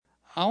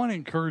I want to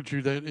encourage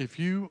you that if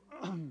you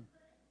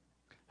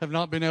have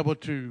not been able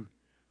to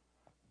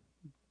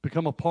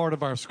become a part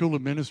of our school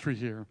of ministry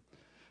here,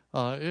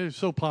 it is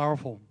so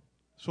powerful,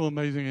 so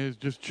amazing. It is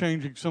just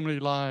changing so many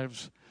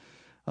lives.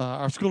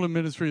 Our school of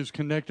ministry is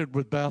connected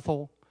with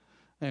Bethel,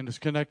 and is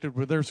connected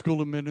with their school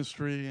of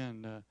ministry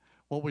and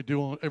what we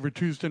do on every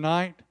Tuesday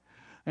night.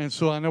 And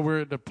so I know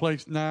we're at the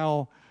place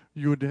now.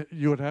 You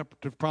would have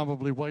to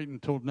probably wait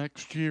until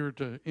next year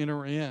to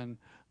enter in,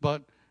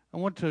 but I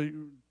want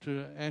to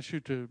ask you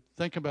to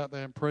think about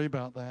that and pray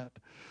about that.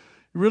 It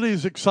really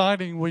is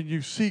exciting when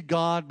you see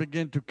God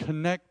begin to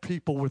connect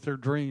people with their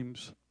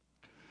dreams.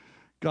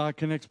 God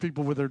connects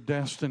people with their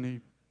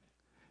destiny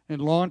and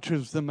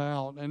launches them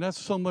out. And that's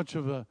so much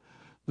of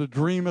the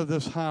dream of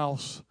this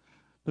house,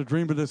 the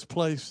dream of this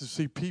place, to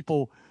see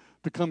people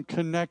become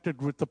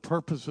connected with the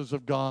purposes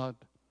of God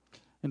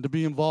and to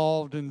be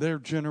involved in their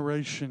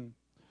generation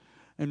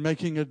and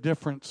making a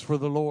difference for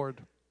the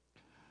Lord.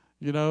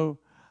 You know,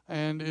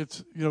 and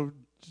it's, you know,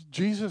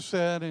 Jesus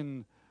said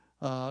in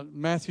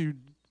Matthew,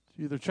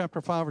 either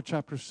chapter 5 or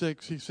chapter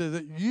 6, he said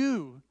that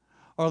you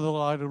are the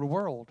light of the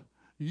world.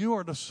 You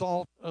are the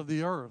salt of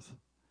the earth.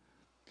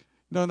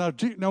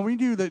 Now we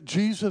knew that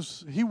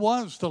Jesus, he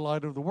was the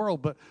light of the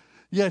world, but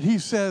yet he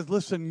says,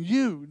 listen,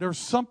 there's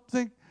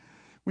something,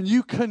 when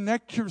you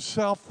connect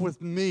yourself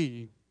with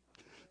me,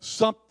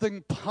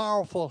 something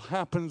powerful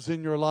happens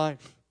in your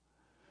life,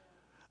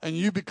 and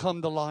you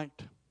become the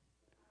light.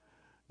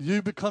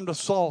 You become the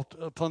salt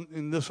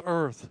in this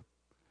earth,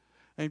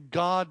 and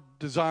God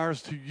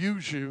desires to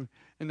use you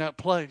in that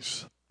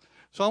place.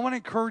 So I want to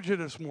encourage you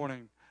this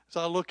morning as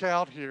I look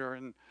out here,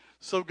 and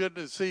so good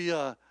to see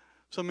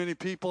so many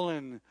people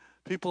and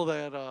people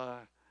that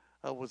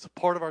was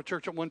part of our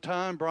church at one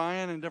time,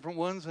 Brian and different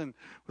ones, and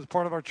was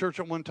part of our church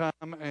at one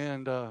time,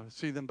 and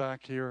see them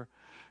back here.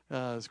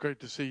 It's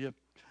great to see you.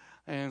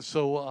 And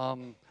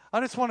so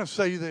I just want to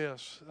say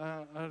this.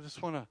 I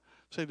just want to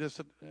say this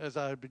as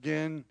I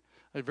begin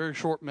a very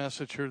short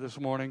message here this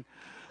morning.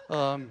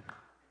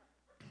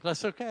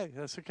 That's okay.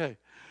 That's okay.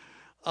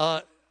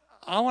 I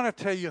want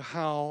to tell you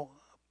how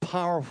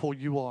powerful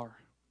you are.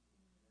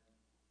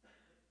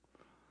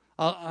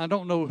 I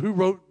don't know who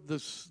wrote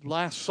this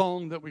last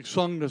song that we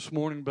sung this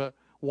morning, but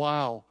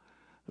wow,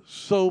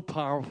 so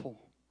powerful.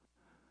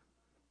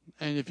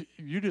 And if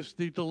you just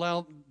need to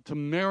allow to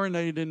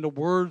marinate in the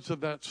words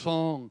of that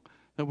song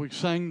that we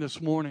sang this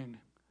morning.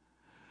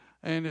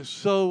 And it's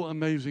so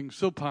amazing,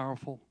 so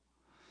powerful.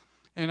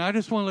 And I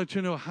just want to let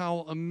you know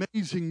how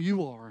amazing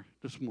you are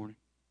this morning.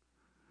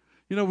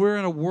 You know, we're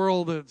in a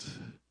world that's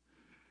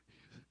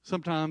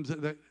sometimes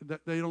that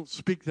they don't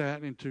speak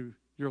that into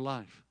your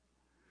life.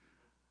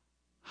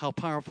 How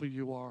powerful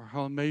you are,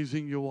 how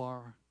amazing you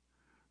are,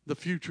 the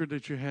future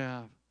that you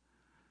have,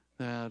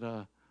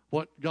 that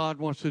what God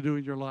wants to do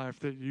in your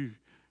life, that you're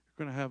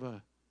going to have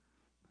an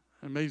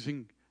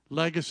amazing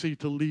legacy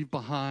to leave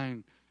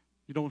behind.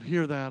 You don't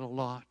hear that a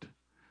lot.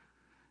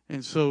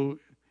 And so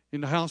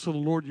in the house of the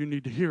Lord, you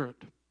need to hear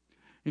it.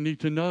 You need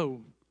to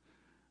know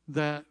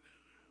that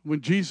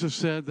when Jesus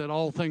said that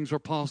all things are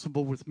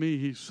possible with me,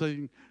 he's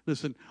saying,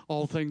 listen,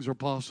 all things are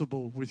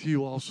possible with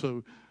you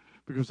also,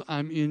 because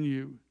I'm in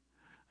you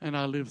and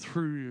I live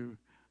through you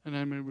and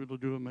I'm able to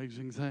do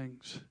amazing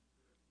things.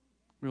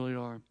 Really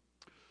are.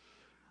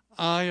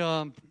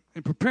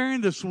 In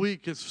preparing this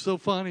week, it's so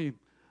funny.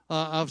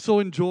 I've so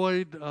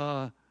enjoyed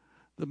the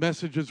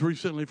messages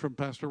recently from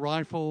Pastor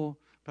Rifle,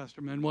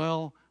 Pastor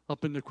Manuel,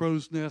 up in the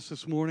Crow's Nest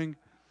this morning,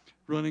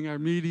 running our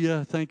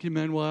media. Thank you,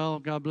 Manuel.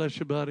 God bless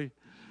you, buddy.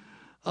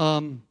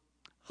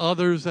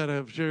 Others that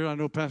have shared, I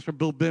know Pastor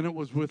Bill Bennett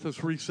was with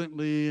us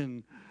recently,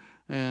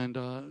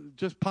 and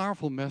just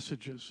powerful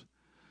messages.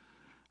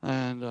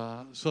 And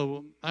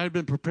so I had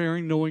been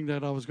preparing, knowing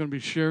that I was going to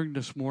be sharing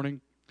this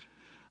morning.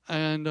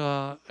 And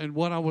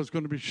what I was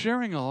going to be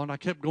sharing on, I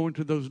kept going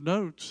to those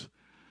notes,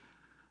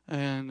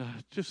 and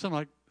just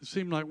it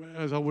seemed like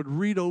as I would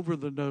read over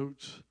the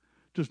notes,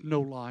 just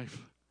no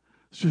life.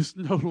 It's just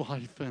no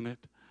life in it.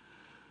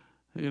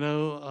 You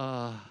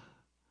know,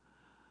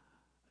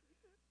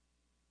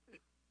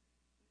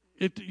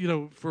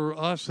 for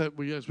us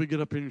as we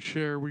get up here and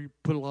share, we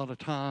put a lot of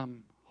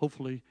time,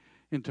 hopefully,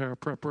 into our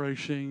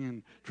preparation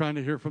and trying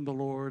to hear from the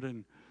Lord.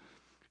 And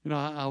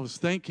I was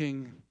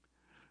thinking,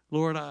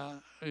 Lord,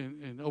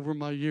 and over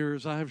my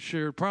years, I have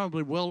shared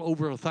probably well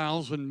over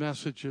 1,000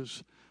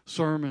 messages,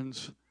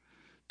 sermons,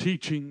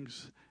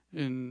 teachings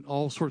in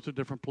all sorts of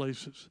different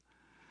places.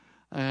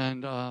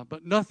 And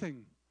but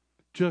nothing,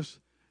 just,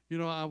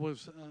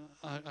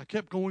 I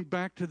kept going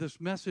back to this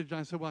message.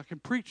 And I said, well, I can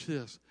preach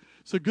this.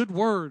 It's a good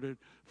word. It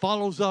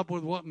follows up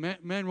with what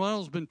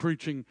Manuel's been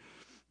preaching.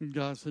 And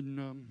God said,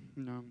 no.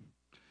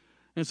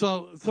 And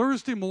so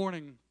Thursday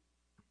morning,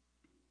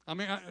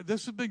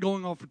 this has been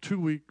going on for 2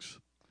 weeks.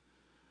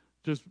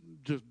 Just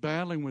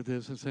battling with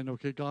this and saying,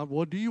 okay, God,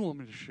 what do you want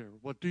me to share?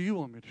 What do you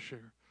want me to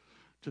share?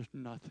 Just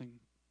nothing.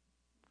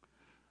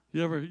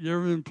 You ever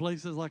in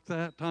places like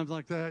that, times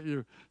like that,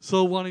 you're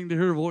so wanting to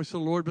hear the voice of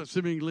the Lord, but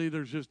seemingly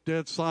there's just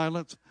dead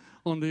silence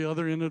on the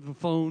other end of the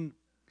phone.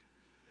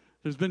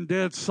 There's been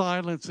dead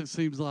silence, it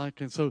seems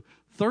like. And so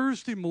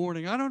Thursday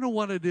morning, I don't know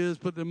what it is,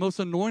 but the most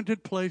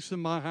anointed place in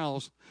my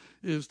house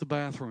is the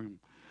bathroom.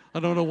 I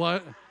don't know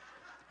what.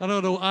 I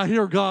don't know. I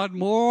hear God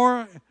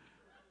more.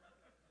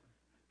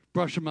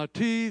 Brushing my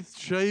teeth,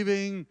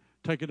 shaving,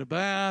 taking a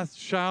bath,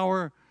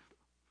 shower,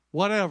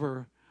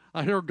 whatever.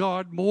 I hear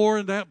God more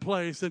in that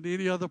place than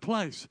any other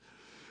place.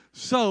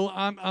 So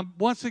I'm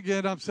once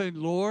again, I'm saying,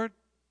 Lord,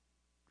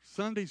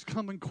 Sunday's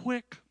coming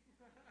quick.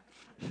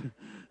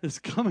 It's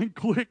coming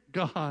quick,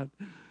 God.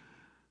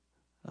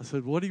 I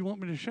said, what do you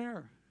want me to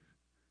share?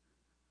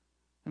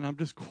 And I'm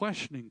just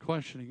questioning.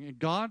 And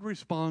God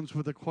responds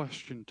with a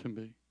question to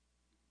me.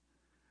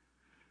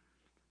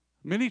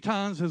 Many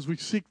times as we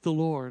seek the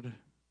Lord,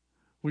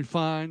 we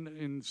find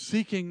in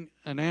seeking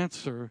an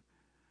answer,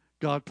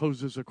 God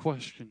poses a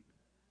question.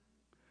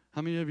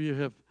 How many of you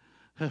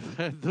have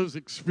had those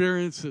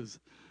experiences?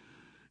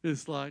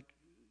 It's like,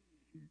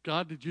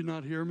 God, did you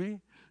not hear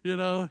me? You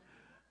know?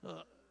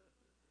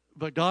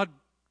 But God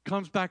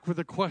comes back with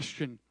a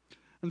question.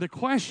 And the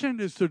question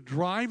is to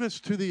drive us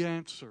to the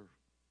answer.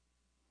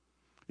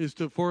 Is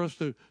for us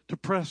to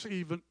press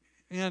even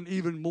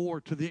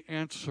more to the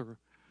answer.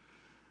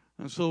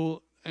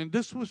 And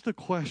this was the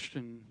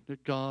question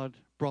that God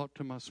brought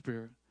to my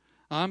spirit.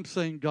 I'm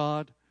saying,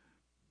 God,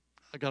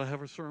 I got to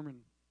have a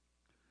sermon.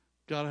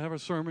 Got to have a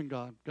sermon,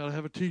 God. Got to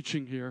have a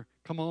teaching here.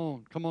 Come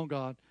on,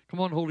 God. Come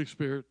on, Holy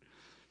Spirit.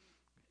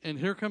 And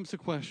here comes the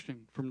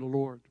question from the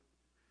Lord.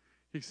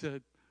 He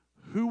said,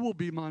 who will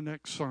be my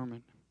next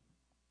sermon?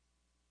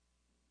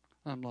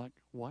 I'm like,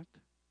 what?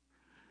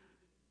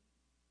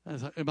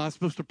 Am I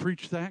supposed to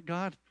preach that,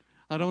 God?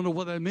 I don't know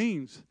what that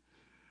means.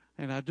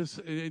 And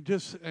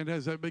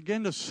as I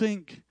begin to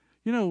think,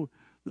 you know,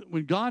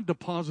 when God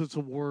deposits a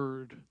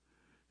word,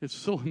 it's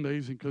so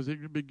amazing because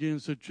it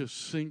begins to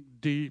just sink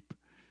deep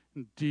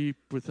and deep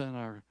within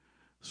our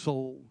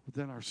soul,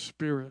 within our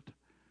spirit.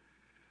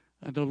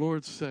 And the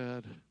Lord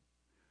said,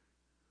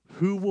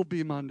 who will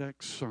be my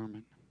next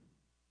sermon?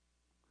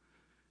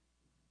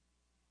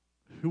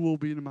 Who will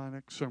be in my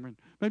next sermon?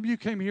 Maybe you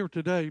came here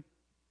today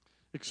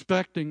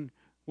expecting,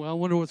 well, I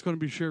wonder what's going to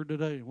be shared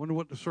today. I wonder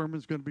what the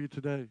sermon's going to be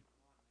today.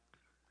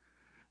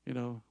 You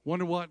know,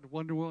 wonder what's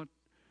going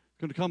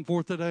to come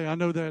forth today. I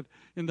know that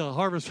in the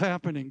harvest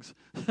happenings,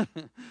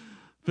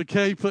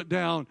 McKay put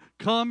down,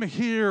 come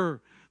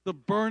hear the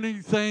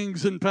burning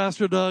things in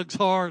Pastor Doug's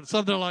heart,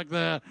 something like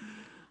that.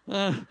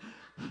 And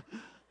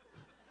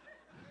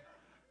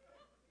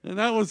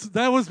that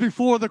was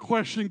before the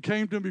question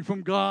came to me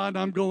from God.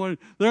 I'm going,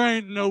 there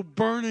ain't no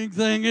burning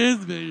thing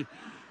in me.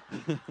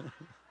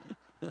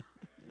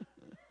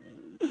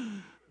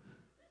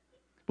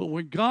 But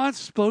when God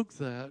spoke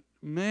that,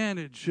 man,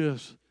 it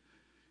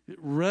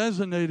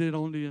resonated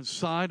on the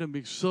inside of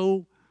me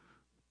so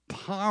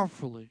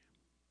powerfully.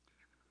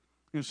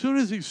 And as soon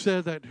as he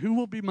said that, who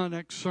will be my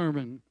next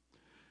sermon,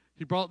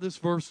 he brought this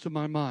verse to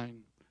my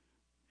mind.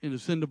 And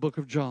it's in the book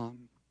of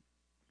John.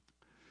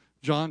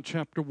 John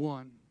chapter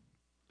 1.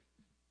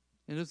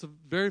 And it's a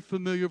very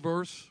familiar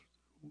verse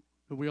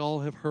that we all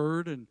have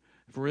heard and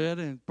have read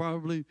and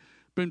probably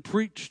been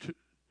preached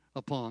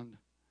upon.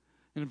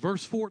 In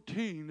verse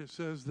 14, it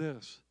says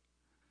this,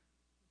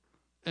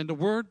 and the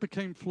Word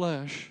became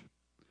flesh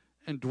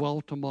and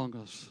dwelt among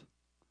us.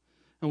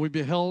 And we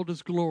beheld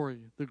His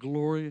glory, the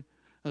glory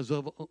as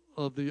of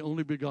the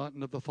only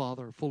begotten of the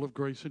Father, full of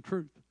grace and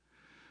truth.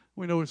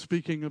 We know it's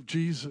speaking of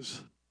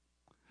Jesus.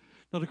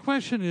 Now the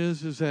question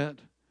is that,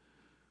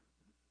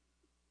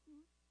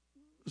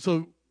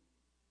 so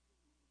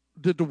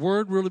did the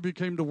Word really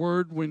become the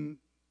Word when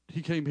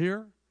He came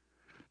here?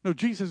 No,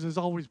 Jesus has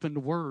always been the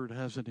Word,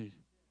 hasn't He?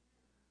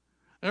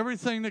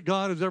 Everything that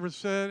God has ever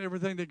said,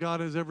 everything that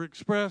God has ever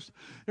expressed,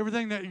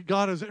 everything that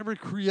God has ever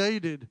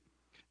created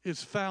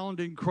is found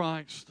in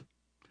Christ.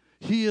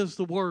 He is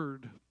the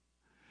Word.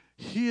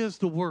 He is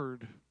the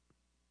Word.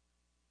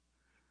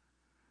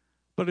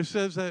 But it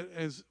says that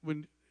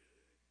when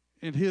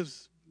in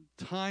His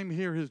time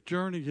here, His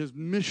journey, His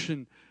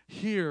mission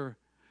here,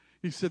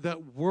 He said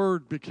that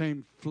Word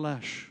became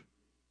flesh.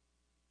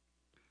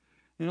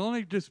 And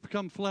only just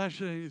become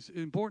flesh, and it's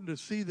important to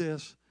see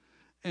this,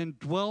 and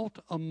dwelt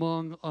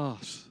among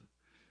us.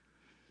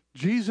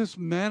 Jesus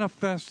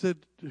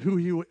manifested who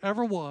He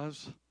ever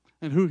was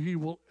and who He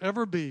will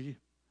ever be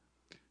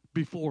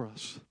before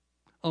us,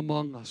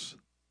 among us.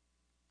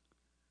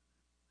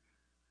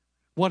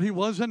 What He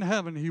was in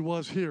heaven, He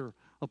was here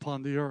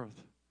upon the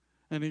earth.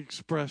 And He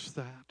expressed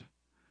that.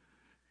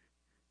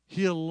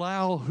 He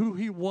allowed who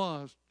He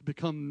was to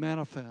become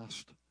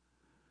manifest,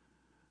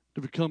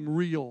 to become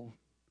real,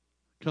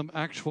 become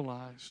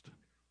actualized.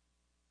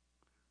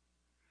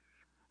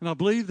 And I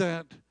believe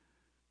that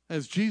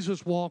as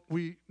Jesus walked,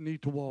 we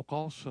need to walk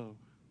also.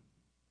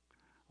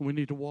 We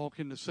need to walk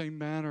in the same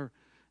manner,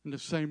 in the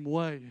same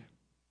way.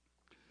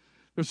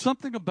 There's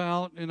something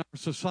about in our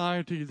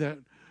society that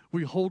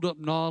we hold up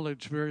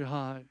knowledge very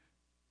high.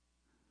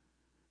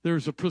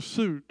 There's a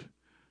pursuit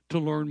to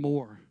learn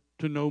more,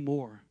 to know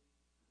more.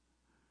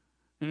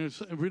 And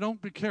if we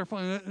don't be careful,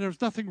 and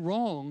there's nothing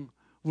wrong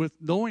with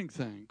knowing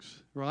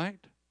things, right?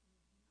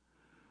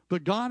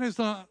 But God is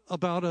not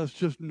about us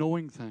just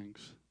knowing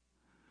things.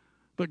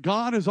 But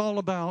God is all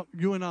about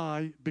you and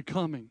I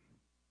becoming.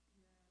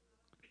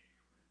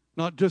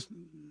 Not just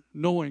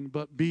knowing,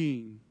 but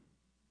being.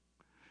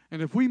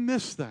 And if we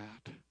miss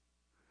that,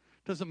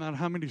 doesn't matter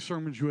how many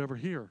sermons you ever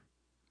hear.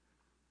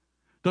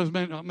 Doesn't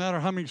matter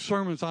how many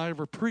sermons I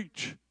ever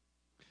preach.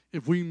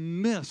 If we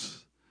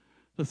miss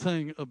the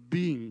thing of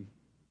being,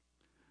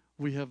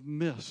 we have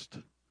missed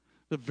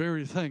the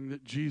very thing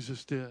that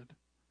Jesus did.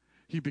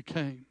 He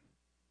became.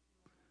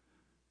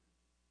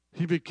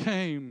 He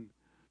became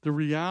the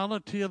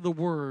reality of the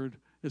word.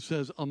 It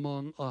says,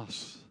 among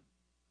us.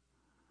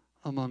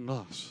 Among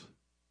us.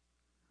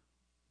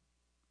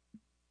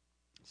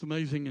 It's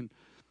amazing. In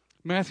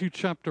Matthew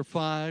chapter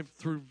 5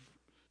 through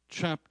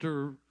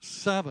chapter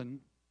 7,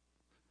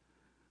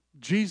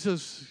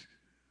 Jesus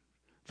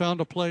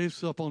found a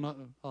place up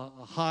on a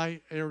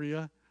high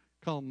area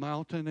called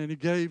mountain, and he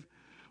gave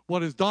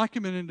what is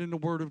documented in the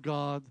Word of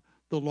God,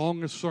 the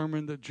longest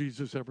sermon that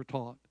Jesus ever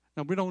taught.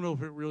 Now, we don't know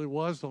if it really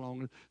was the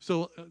longest,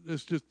 so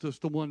it's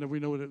just the one that we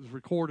know that it was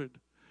recorded.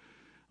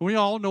 And we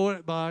all know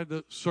it by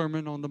the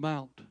Sermon on the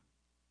Mount.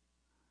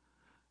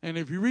 And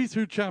if you read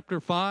through chapter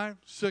 5,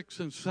 6,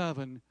 and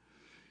 7,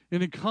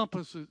 it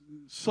encompasses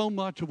so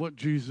much of what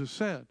Jesus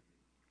said.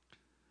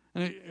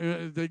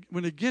 And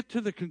when they get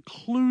to the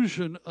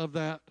conclusion of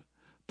that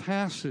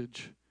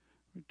passage,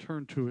 we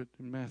turn to it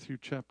in Matthew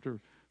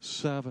chapter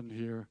 7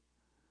 here.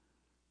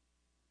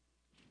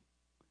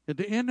 At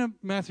the end of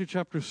Matthew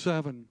chapter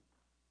 7,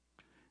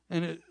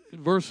 and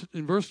in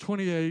verse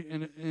 28,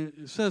 and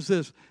it says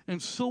this,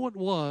 and so it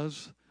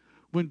was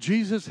when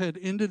Jesus had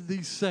ended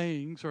these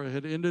sayings, or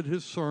had ended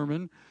his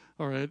sermon,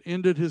 or had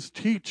ended his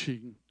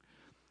teaching,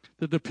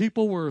 that the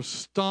people were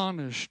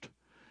astonished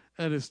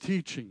at his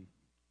teaching.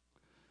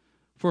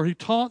 For he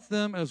taught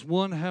them as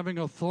one having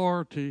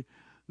authority,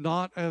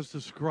 not as the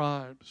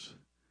scribes.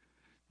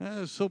 That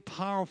is so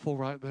powerful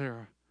right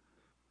there.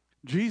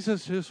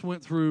 Jesus just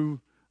went through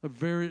a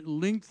very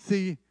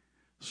lengthy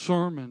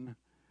sermon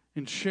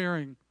in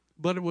sharing,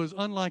 but it was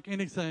unlike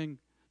anything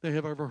they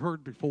have ever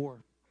heard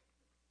before.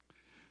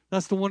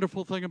 That's the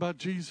wonderful thing about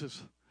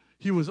Jesus.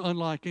 He was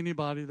unlike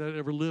anybody that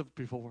ever lived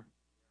before.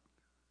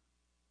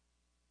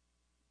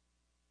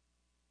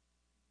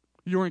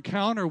 Your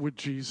encounter with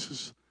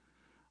Jesus,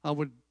 I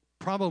would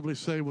probably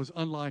say, was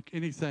unlike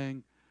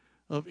anything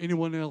of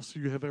anyone else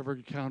you have ever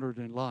encountered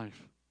in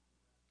life.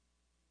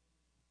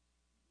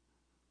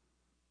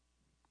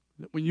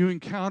 When you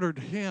encountered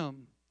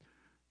him,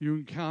 you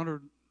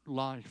encountered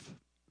life.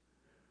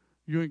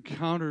 You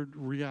encountered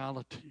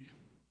reality.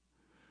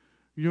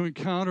 You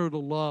encountered a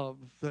love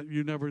that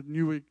you never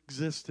knew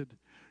existed.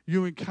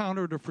 You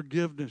encountered a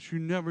forgiveness you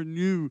never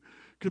knew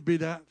could be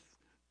that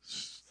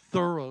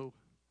thorough.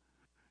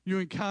 You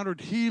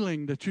encountered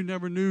healing that you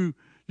never knew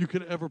you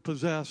could ever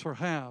possess or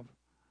have.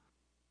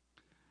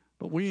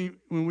 But when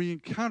we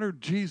encountered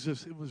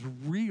Jesus, it was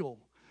real.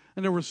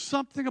 And there was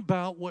something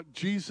about what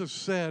Jesus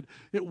said.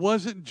 It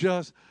wasn't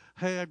just,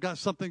 hey, I've got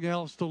something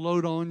else to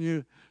load on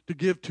you, to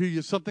give to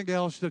you, something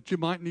else that you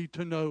might need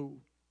to know.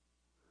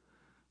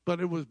 But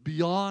it was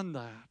beyond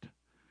that.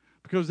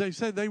 Because they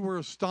said they were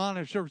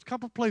astonished. There was a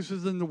couple of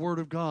places in the Word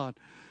of God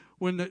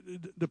when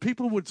the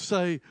people would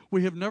say,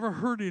 we have never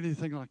heard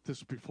anything like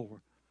this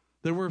before.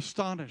 They were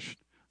astonished.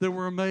 They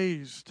were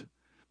amazed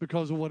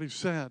because of what he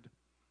said.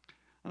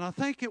 And I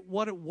think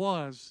what it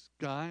was,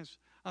 guys,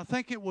 I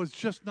think it was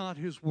just not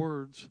his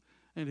words.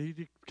 And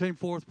he came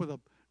forth with a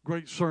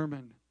great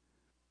sermon.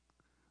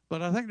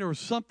 But I think there was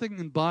something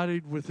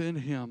embodied within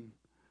him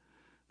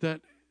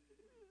that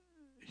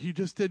he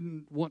just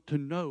didn't want to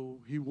know,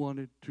 he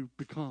wanted to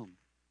become.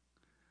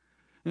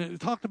 And it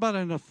talked about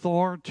an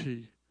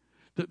authority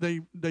that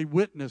they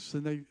witnessed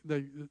and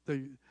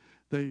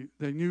they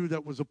knew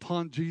that was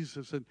upon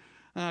Jesus. And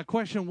I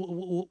question,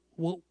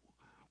 what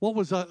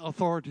was that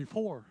authority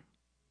for?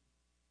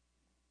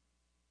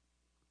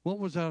 What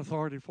was that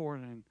authority for?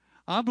 And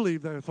I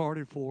believe that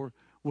authority for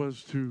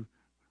was to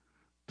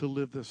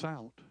live this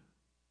out.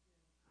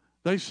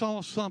 They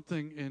saw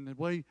something in the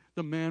way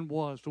the man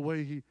was, the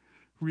way he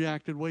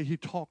reacted, the way he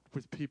talked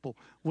with people,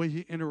 the way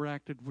he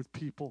interacted with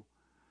people.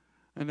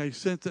 And they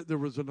sensed that there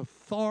was an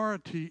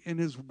authority in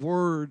his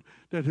word,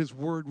 that his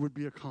word would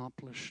be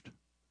accomplished.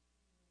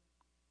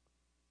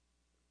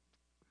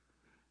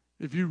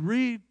 If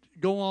you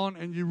go on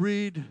and you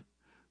read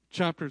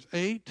chapters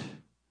 8,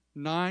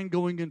 9,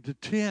 going into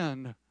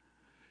 10,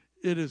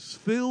 it is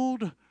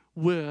filled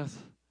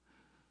with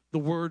the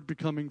Word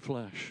becoming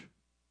flesh.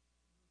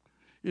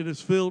 It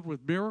is filled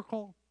with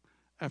miracle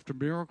after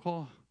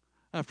miracle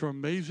after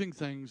amazing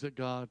things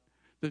that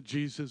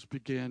Jesus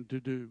began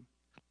to do.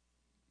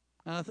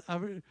 And I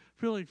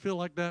really feel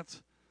like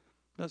that's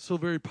so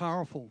very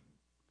powerful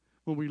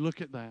when we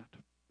look at that.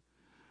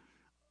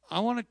 I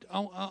want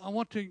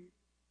to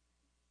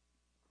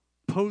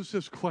pose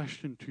this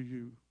question to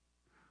you.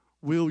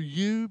 Will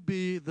you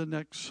be the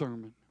next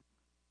sermon?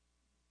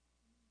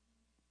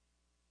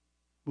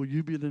 Will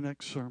you be the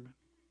next sermon?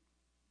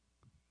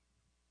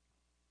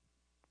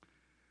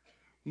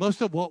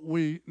 Most of what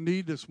we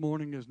need this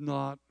morning is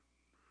not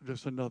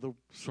just another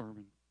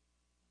sermon,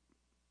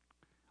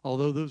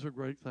 although those are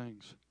great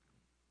things.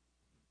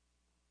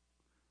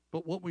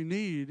 But what we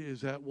need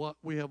is that what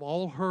we have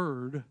all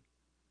heard,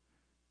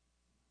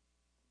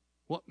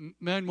 what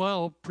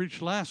Manuel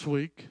preached last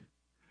week,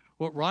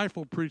 what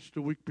Rifle preached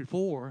the week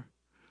before,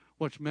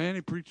 what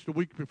Manny preached the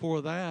week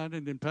before that,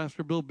 and then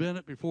Pastor Bill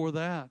Bennett before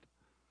that.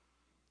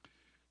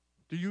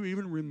 Do you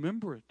even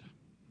remember it?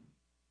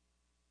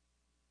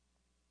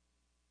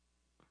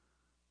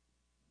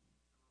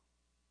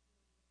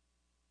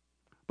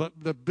 But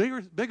the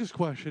biggest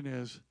question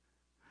is,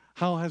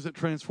 how has it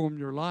transformed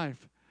your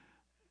life?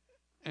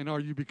 And are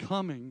you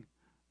becoming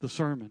the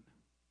sermon?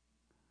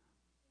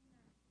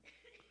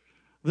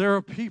 There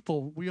are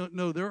people, we don't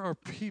know, there are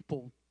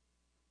people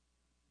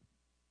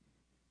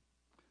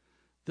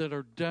that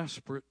are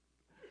desperate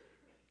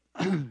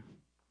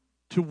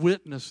to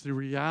witness the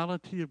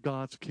reality of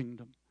God's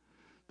kingdom,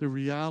 the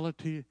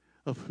reality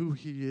of who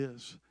He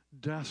is.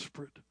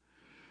 Desperate.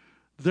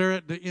 They're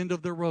at the end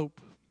of their rope.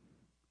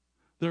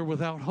 They're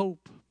without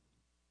hope.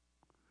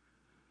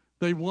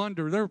 They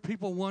wonder. There are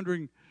people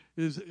wondering,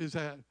 is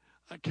that,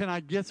 can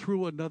I get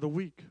through another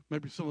week?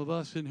 Maybe some of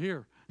us in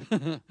here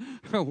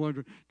are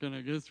wondering, can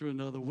I get through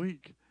another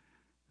week?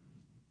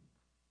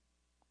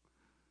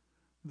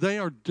 They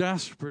are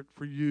desperate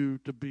for you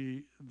to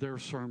be their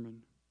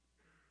sermon.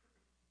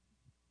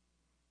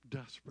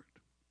 Desperate.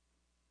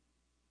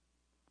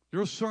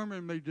 Your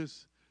sermon may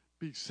just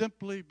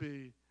simply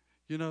be,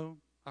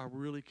 I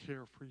really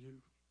care for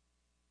you.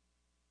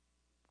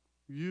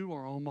 You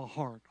are on my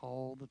heart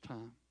all the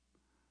time.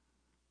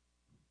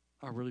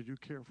 I really do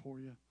care for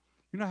you.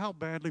 You know how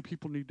badly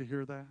people need to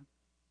hear that?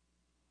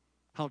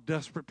 How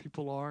desperate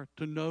people are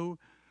to know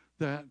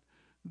that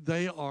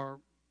they are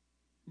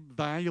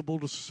valuable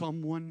to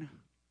someone,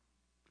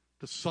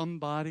 to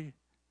somebody.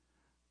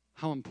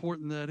 How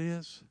important that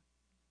is.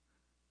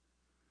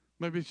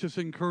 Maybe it's just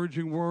an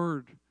encouraging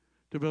word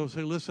to be able to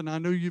say, listen, I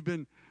know you've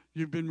been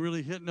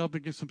really hitting up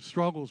against some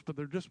struggles, but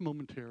they're just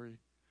momentary.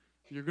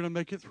 You're going to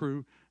make it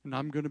through, and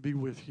I'm going to be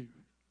with you.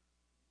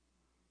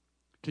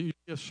 Can you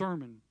be a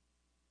sermon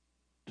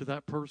to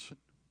that person?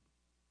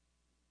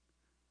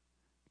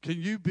 Can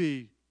you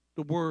be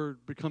the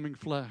Word becoming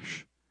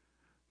flesh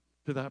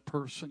to that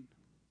person?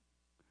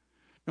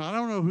 Now, I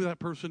don't know who that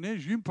person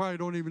is. You probably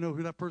don't even know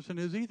who that person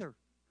is either.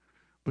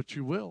 But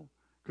you will,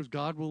 because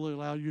God will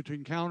allow you to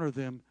encounter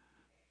them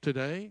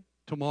today,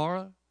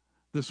 tomorrow,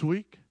 this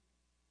week.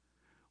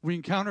 We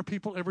encounter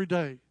people every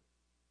day.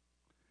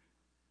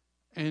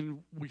 And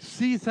we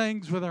see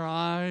things with our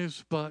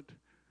eyes, but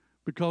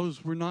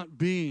because we're not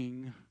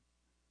being,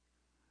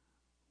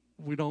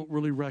 we don't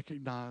really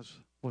recognize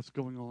what's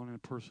going on in a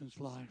person's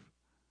life.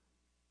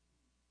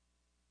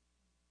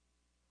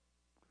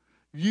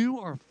 You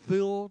are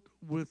filled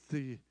with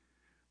the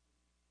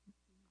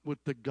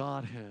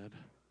Godhead.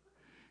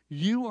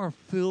 You are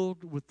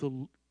filled with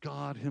the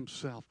God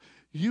Himself.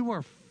 You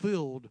are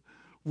filled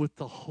with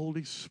the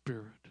Holy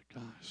Spirit,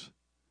 guys.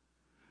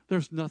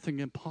 There's nothing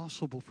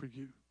impossible for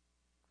you.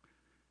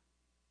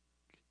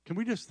 Can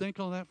we just think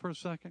on that for a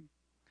second?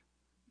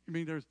 You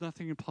mean there's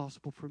nothing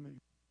impossible for me?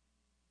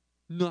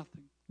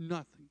 Nothing,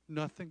 nothing,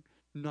 nothing,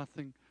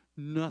 nothing,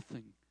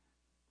 nothing,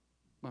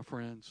 my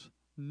friends.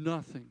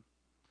 Nothing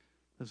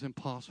is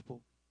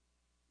impossible.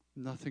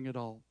 Nothing at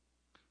all.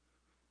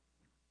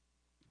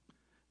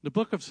 The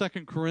book of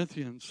 2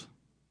 Corinthians,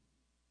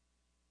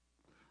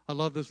 I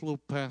love this little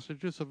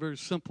passage. It's a very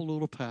simple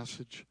little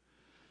passage.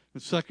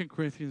 In 2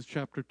 Corinthians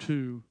chapter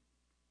 2,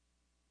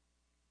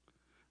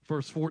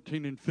 verse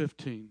 14 and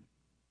 15.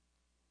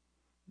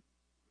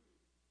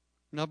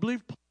 And I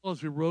believe Paul,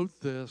 as he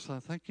wrote this, I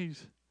think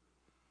he's,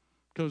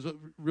 because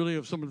really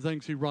of some of the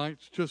things he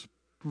writes just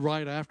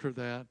right after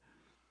that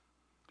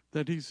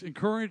he's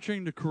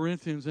encouraging the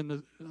Corinthians,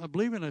 I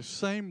believe in the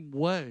same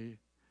way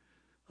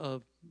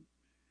of,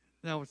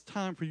 now it's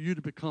time for you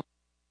to become.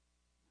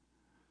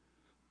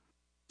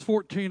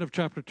 14 of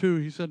chapter 2,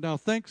 he said, now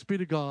thanks be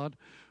to God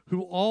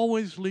who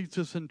always leads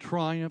us in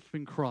triumph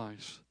in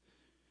Christ.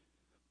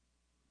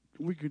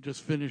 We could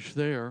just finish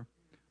there,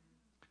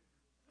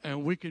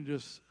 and we can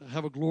just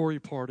have a glory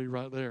party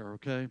right there,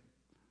 okay?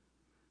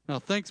 Now,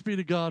 thanks be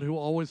to God who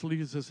always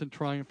leads us in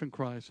triumph in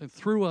Christ, and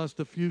through us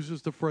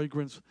diffuses the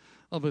fragrance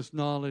of His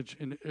knowledge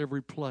in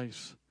every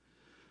place.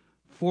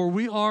 For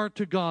we are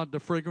to God the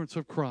fragrance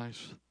of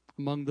Christ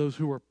among those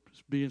who are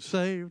being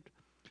saved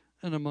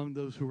and among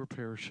those who are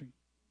perishing.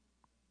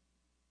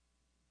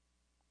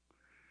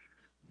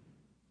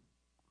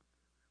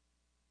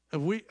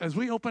 As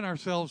we open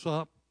ourselves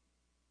up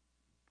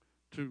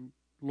to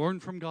learn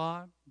from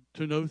God,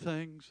 to know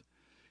things,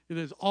 it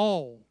is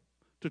all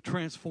to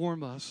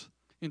transform us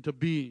into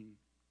being.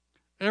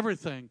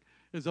 Everything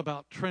is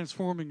about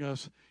transforming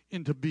us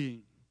into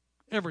being.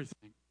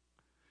 Everything.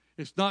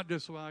 It's not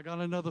just, well, I got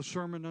another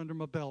sermon under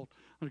my belt.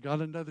 I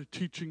got another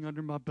teaching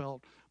under my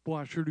belt. Boy,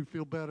 I sure do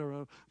feel better.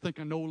 I think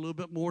I know a little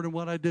bit more than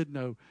what I did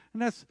know.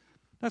 And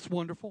that's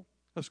wonderful.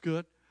 That's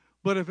good.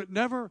 But if it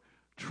never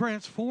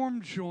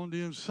transforms you on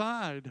the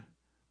inside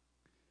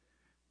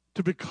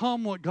to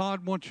become what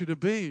God wants you to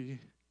be.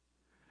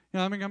 You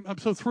know, I mean, I'm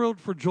so thrilled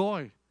for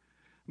Joy.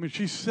 I mean,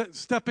 she's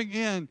stepping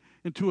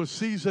into a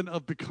season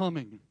of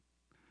becoming.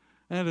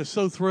 And it's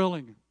so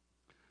thrilling.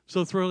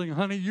 So thrilling.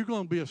 Honey, you're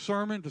going to be a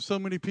sermon to so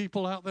many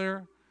people out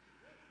there.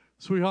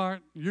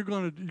 Sweetheart, you're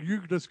going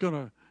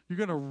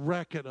to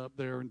wreck it up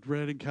there in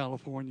Redding,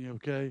 California,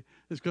 okay?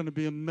 It's going to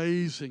be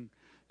amazing.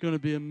 Going to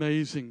be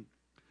amazing.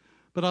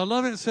 But I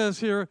love it says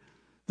here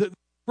that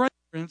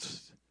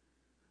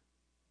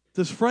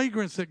this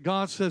fragrance that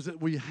God says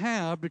that we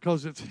have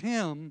because it's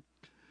Him,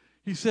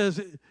 He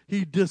says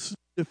He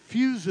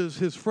diffuses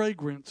His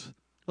fragrance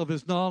of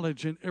His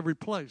knowledge in every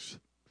place.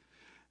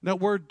 And that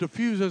word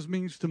diffuses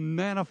means to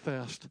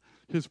manifest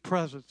His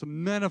presence, to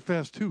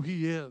manifest who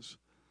He is.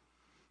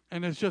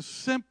 And it's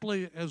just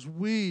simply as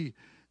we,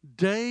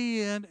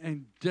 day in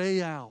and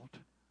day out,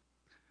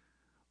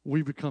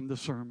 we become the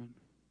sermon.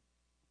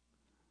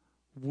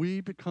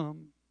 We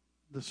become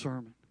the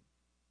sermon.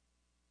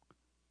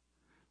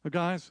 Now,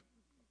 guys,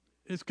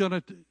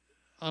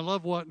 I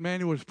love what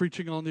Manny was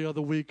preaching on the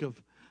other week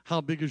of how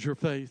big is your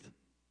faith.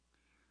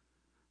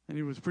 And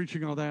he was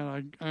preaching on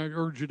that. I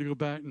urge you to go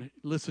back and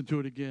listen to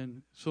it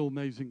again. So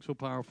amazing, so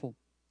powerful.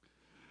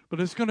 But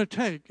it's going to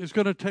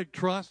take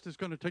trust. It's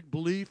going to take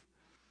belief,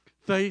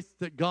 faith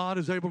that God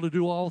is able to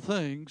do all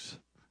things,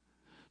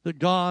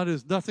 that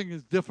nothing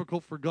is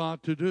difficult for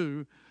God to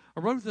do. I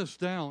wrote this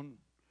down.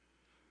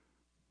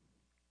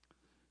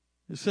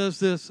 It says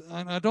this,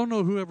 and I don't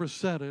know whoever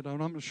said it, I'm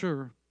not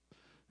sure.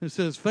 It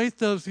says, faith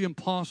does the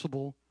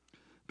impossible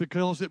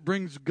because it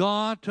brings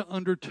God to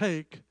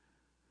undertake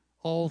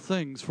all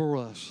things for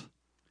us,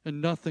 and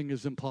nothing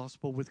is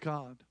impossible with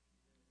God.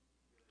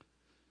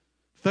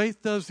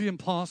 Faith does the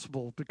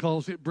impossible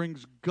because it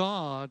brings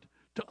God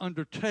to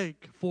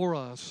undertake for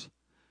us,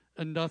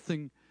 and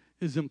nothing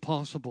is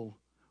impossible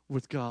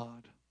with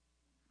God.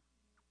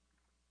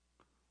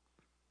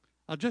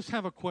 I just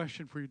have a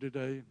question for you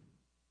today.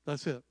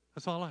 That's it.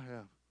 That's all I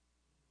have.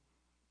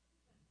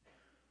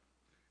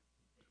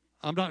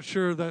 I'm not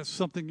sure that's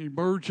something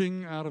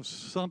emerging out of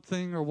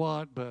something or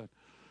what, but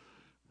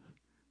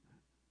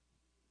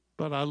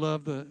I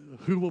love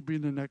who will be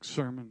the next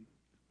sermon?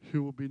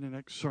 Who will be the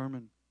next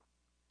sermon?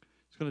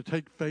 It's going to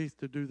take faith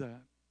to do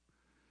that.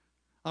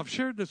 I've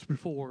shared this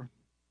before,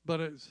 but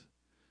it's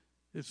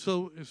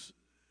so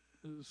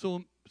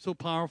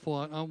powerful.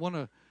 I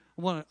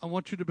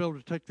want you to be able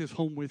to take this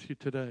home with you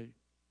today.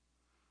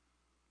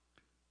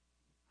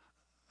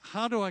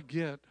 How do I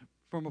get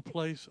from a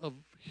place of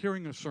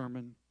hearing a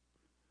sermon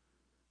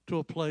to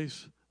a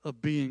place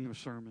of being a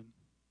sermon?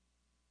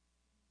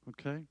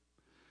 Okay?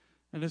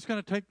 And it's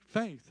going to take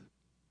faith.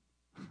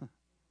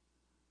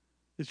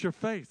 It's your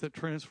faith that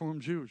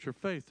transforms you. It's your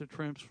faith that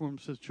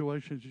transforms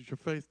situations. It's your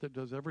faith that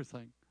does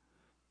everything.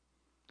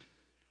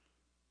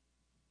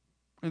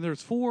 And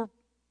there's 4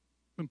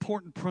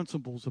 important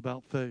principles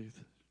about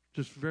faith,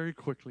 just very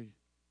quickly.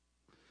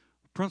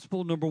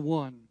 Principle number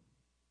 1.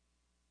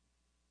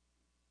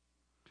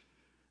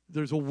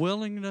 There's a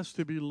willingness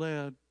to be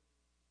led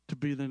to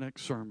be the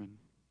next sermon.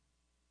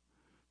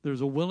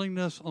 There's a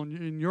willingness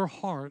in your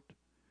heart,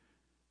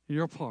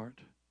 your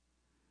part,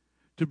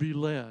 to be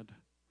led.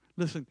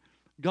 Listen,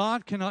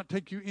 God cannot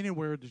take you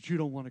anywhere that you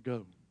don't want to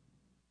go.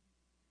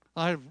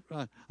 I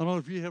don't know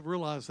if you have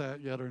realized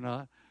that yet or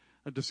not.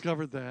 I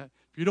discovered that.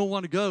 If you don't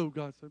want to go,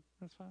 God said,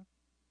 that's fine.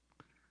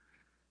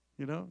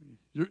 You know,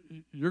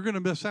 you're going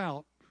to miss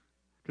out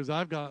because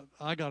I got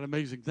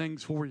amazing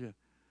things for you.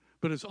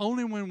 But it's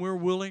only when we're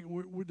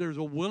willing, there's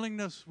a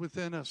willingness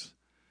within us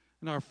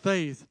in our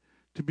faith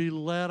to be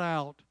led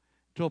out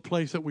to a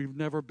place that we've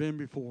never been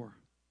before.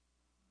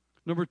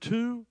 Number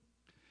 2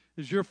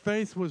 is your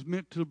faith was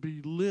meant to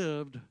be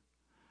lived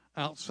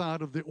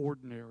outside of the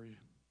ordinary.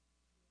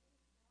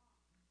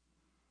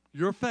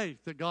 Your faith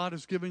that God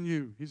has given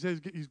you, He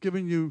says He's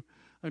given you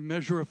a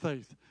measure of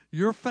faith.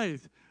 Your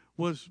faith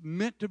was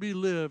meant to be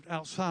lived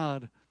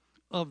outside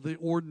of the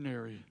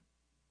ordinary.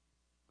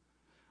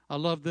 I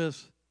love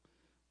this.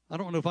 I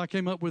don't know if I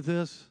came up with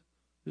this.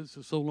 This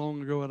is so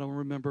long ago I don't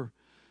remember.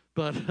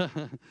 But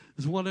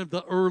it's one of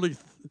the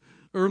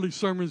early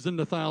sermons in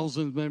the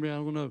thousands, maybe, I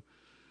don't know.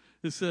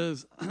 It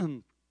says,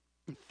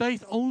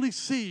 faith only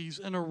sees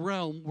in a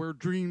realm where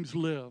dreams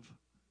live.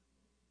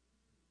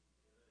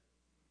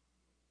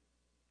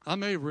 I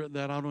may have written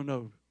that, I don't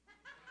know.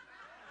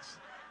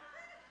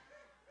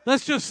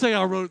 Let's just say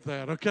I wrote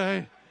that,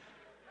 okay?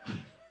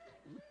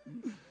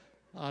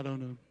 I don't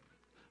know.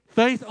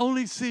 Faith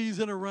only sees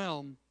in a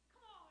realm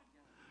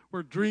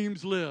where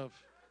dreams live.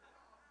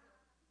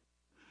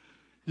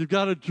 You've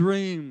got to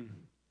dream.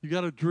 You've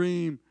got to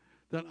dream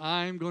that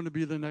I'm going to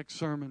be the next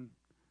sermon.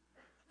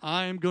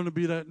 I am going to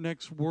be that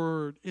next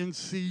word in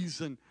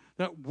season.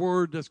 That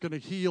word that's going to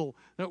heal.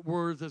 That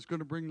word that's going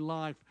to bring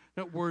life.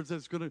 That word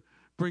that's going to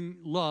bring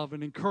love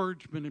and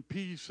encouragement and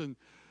peace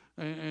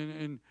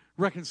and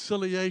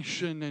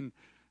reconciliation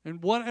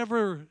and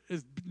whatever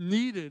is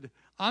needed.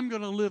 I'm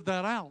going to live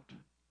that out.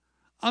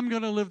 I'm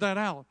going to live that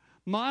out.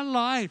 My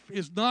life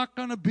is not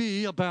going to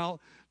be about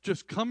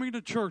just coming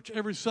to church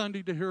every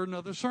Sunday to hear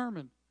another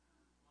sermon.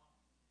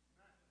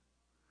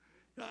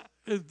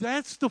 If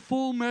that's the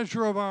full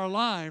measure of our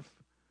life,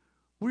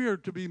 we are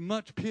to be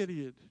much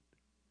pitied.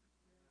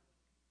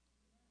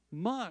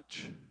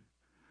 Much.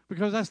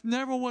 Because that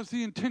never was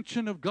the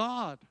intention of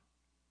God.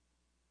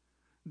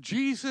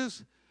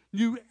 Jesus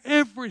knew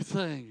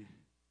everything.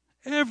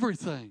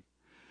 Everything.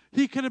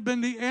 He could have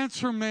been the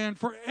answer man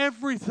for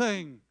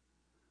everything.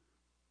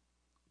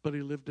 But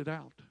he lived it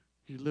out.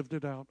 He lived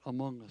it out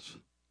among us.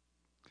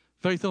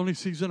 Faith only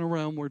sees in a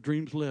realm where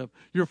dreams live.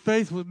 Your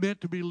faith was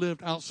meant to be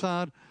lived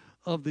outside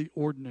of the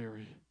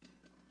ordinary.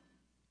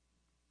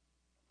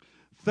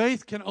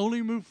 Faith can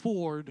only move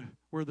forward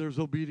where there's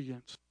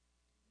obedience.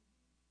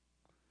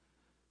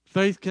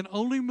 Faith can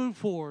only move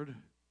forward.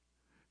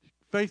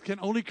 Faith can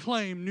only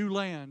claim new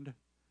land.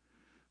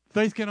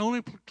 Faith can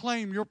only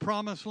claim your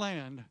promised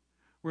land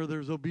where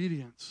there's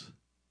obedience.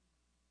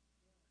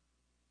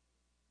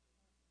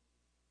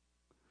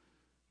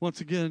 Once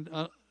again,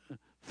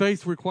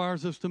 faith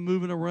requires us to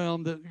move in a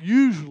realm that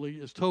usually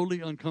is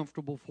totally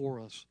uncomfortable for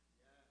us.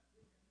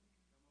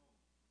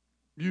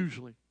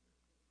 Usually.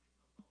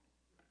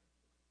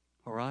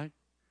 All right?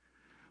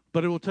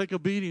 But it will take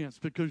obedience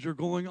because you're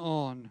going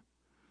on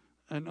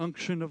an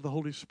unction of the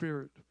Holy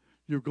Spirit.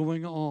 You're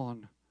going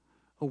on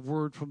a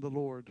word from the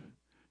Lord.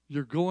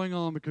 You're going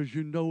on because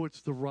you know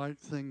it's the right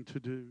thing to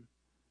do.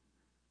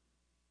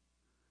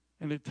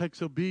 And it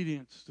takes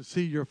obedience to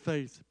see your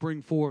faith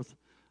bring forth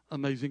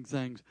amazing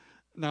things.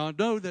 Now, I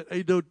know that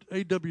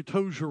A.W.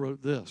 Tozer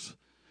wrote this.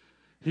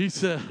 He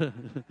said,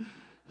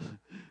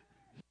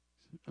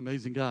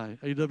 amazing guy,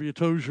 A.W.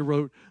 Tozer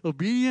wrote,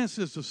 obedience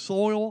is the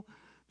soil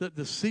that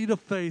the seed of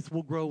faith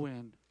will grow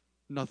in,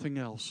 nothing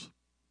else.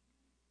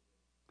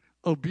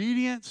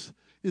 Obedience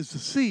is the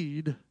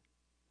seed.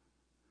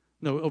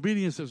 No,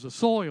 obedience is the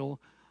soil.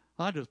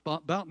 I just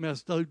about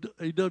messed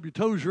A.W.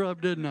 Tozer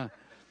up, didn't I?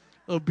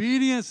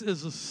 Obedience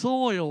is the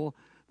soil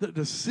that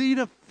the seed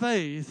of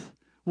faith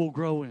will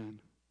grow in.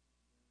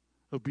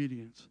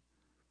 Obedience.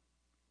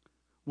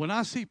 When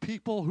I see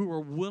people who are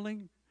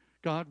willing,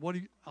 God,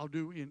 I'll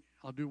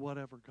do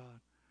whatever, God.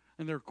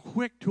 And they're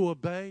quick to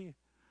obey,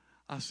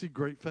 I see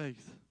great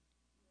faith.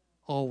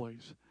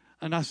 Always.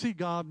 And I see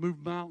God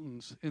move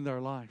mountains in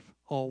their life.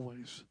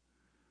 Always.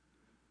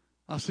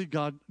 I see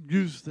God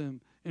use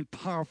them in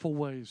powerful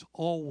ways.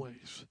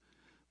 Always.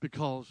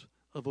 Because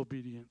of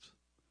obedience.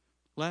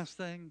 Last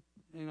thing,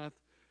 and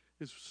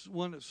it's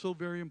one that's so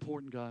very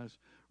important, guys.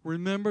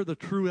 Remember the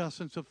true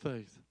essence of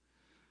faith.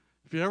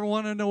 If you ever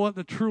want to know what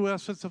the true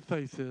essence of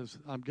faith is,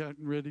 I'm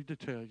getting ready to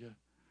tell you.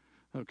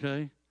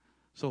 Okay?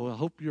 So I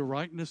hope you're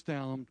writing this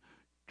down,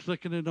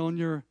 clicking it on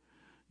your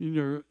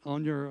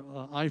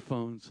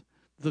iPhones.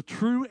 The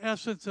true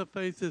essence of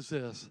faith is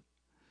this.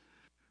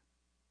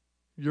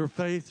 Your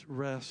faith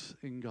rests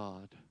in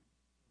God.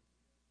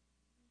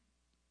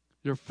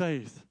 Your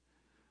faith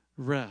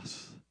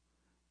rests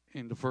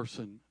in the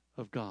person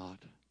of God.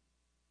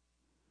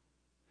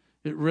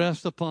 It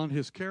rests upon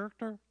His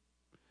character.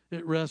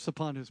 It rests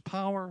upon His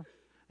power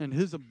and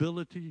His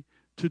ability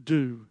to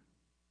do.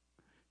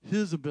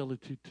 His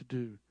ability to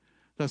do.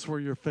 That's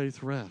where your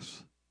faith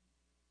rests.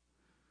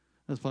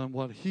 That's upon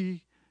what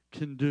He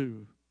can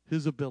do.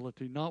 His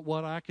ability. Not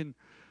what I can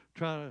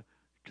try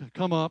to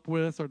come up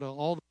with or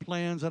all the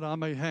plans that I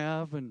may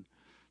have. And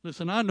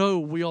listen, I know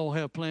we all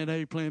have plan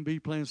A, plan B,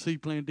 plan C,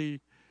 plan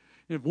D.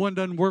 If one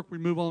doesn't work, we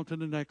move on to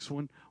the next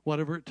one,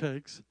 whatever it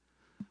takes.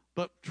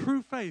 But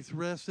true faith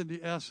rests in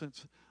the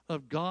essence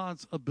of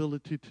God's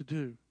ability to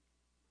do.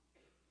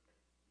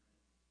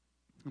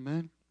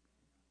 Amen?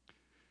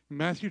 In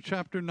Matthew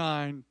chapter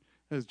 9,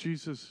 as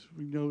Jesus,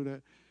 we know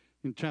that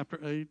in chapter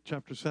 8,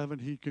 chapter 7,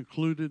 He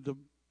concluded the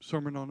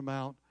Sermon on the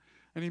Mount.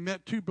 And He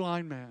met two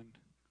blind men.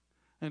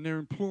 And they're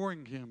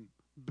imploring Him,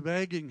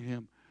 begging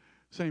Him,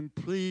 saying,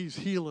 please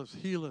heal us,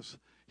 heal us,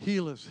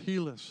 heal us,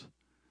 heal us.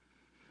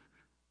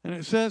 And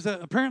it says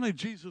that apparently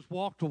Jesus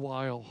walked a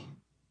while.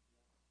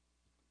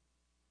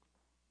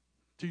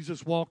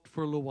 Jesus walked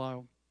for a little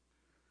while.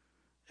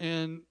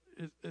 And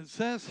it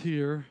says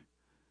here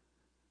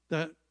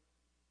that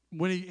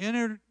when He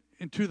entered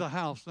into the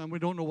house, now we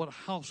don't know what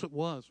house it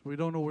was. We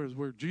don't know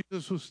where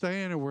Jesus was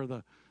staying or where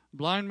the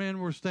blind men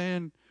were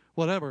staying,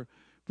 whatever.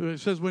 But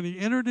it says when He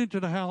entered into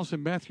the house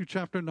in Matthew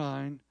chapter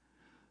 9,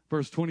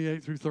 verse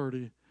 28 through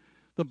 30,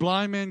 the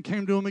blind men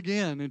came to Him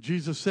again, and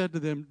Jesus said to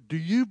them, do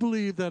you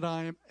believe that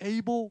I am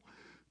able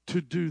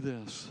to do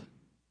this?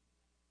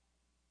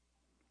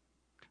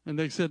 And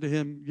they said to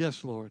Him,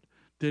 yes, Lord.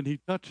 Then He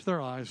touched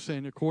their eyes,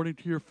 saying, according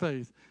to your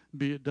faith,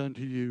 be it done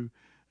to you.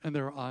 And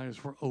their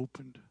eyes were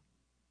opened.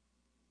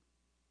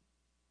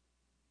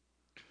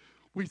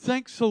 We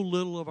think so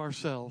little of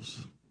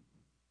ourselves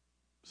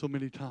so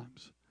many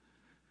times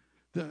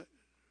that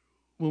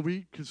when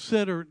we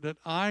consider that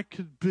I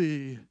could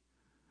be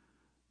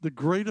the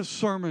greatest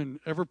sermon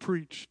ever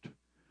preached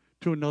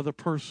to another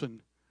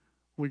person,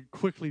 we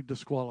quickly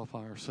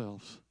disqualify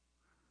ourselves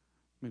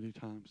many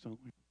times, don't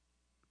we?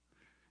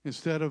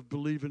 Instead of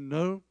believing,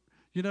 no,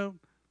 You know,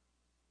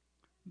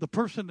 the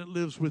person that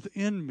lives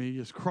within me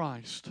is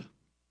Christ.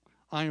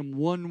 I am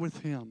one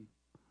with Him.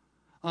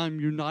 I'm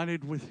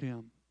united with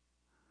Him.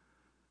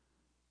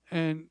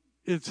 And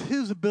it's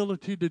His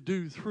ability to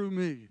do through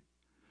me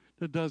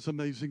that does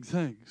amazing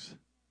things.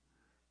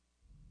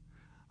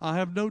 I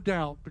have no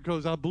doubt,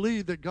 because I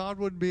believe that God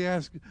wouldn't be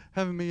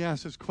having me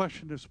ask this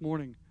question this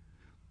morning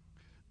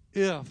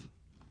if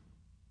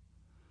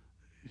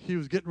He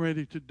was getting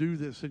ready to do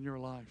this in your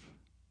life.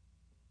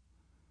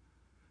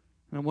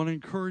 And I want to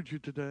encourage you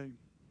today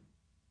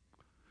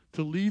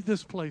to leave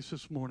this place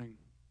this morning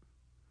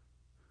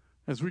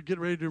as we get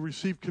ready to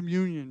receive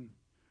communion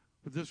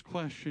with this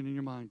question in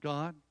your mind.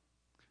 God,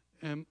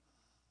 am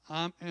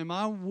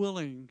I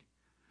willing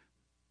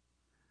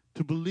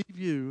to believe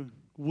you,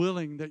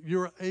 willing that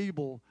you're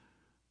able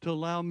to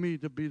allow me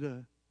to be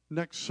the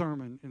next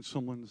sermon in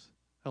someone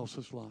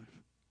else's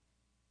life?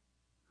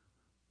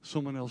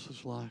 Someone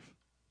else's life.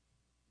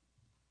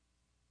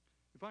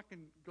 If I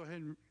can go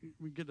ahead and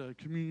we get a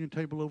communion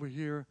table over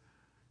here,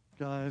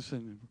 guys,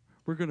 and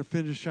we're going to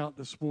finish out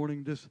this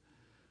morning.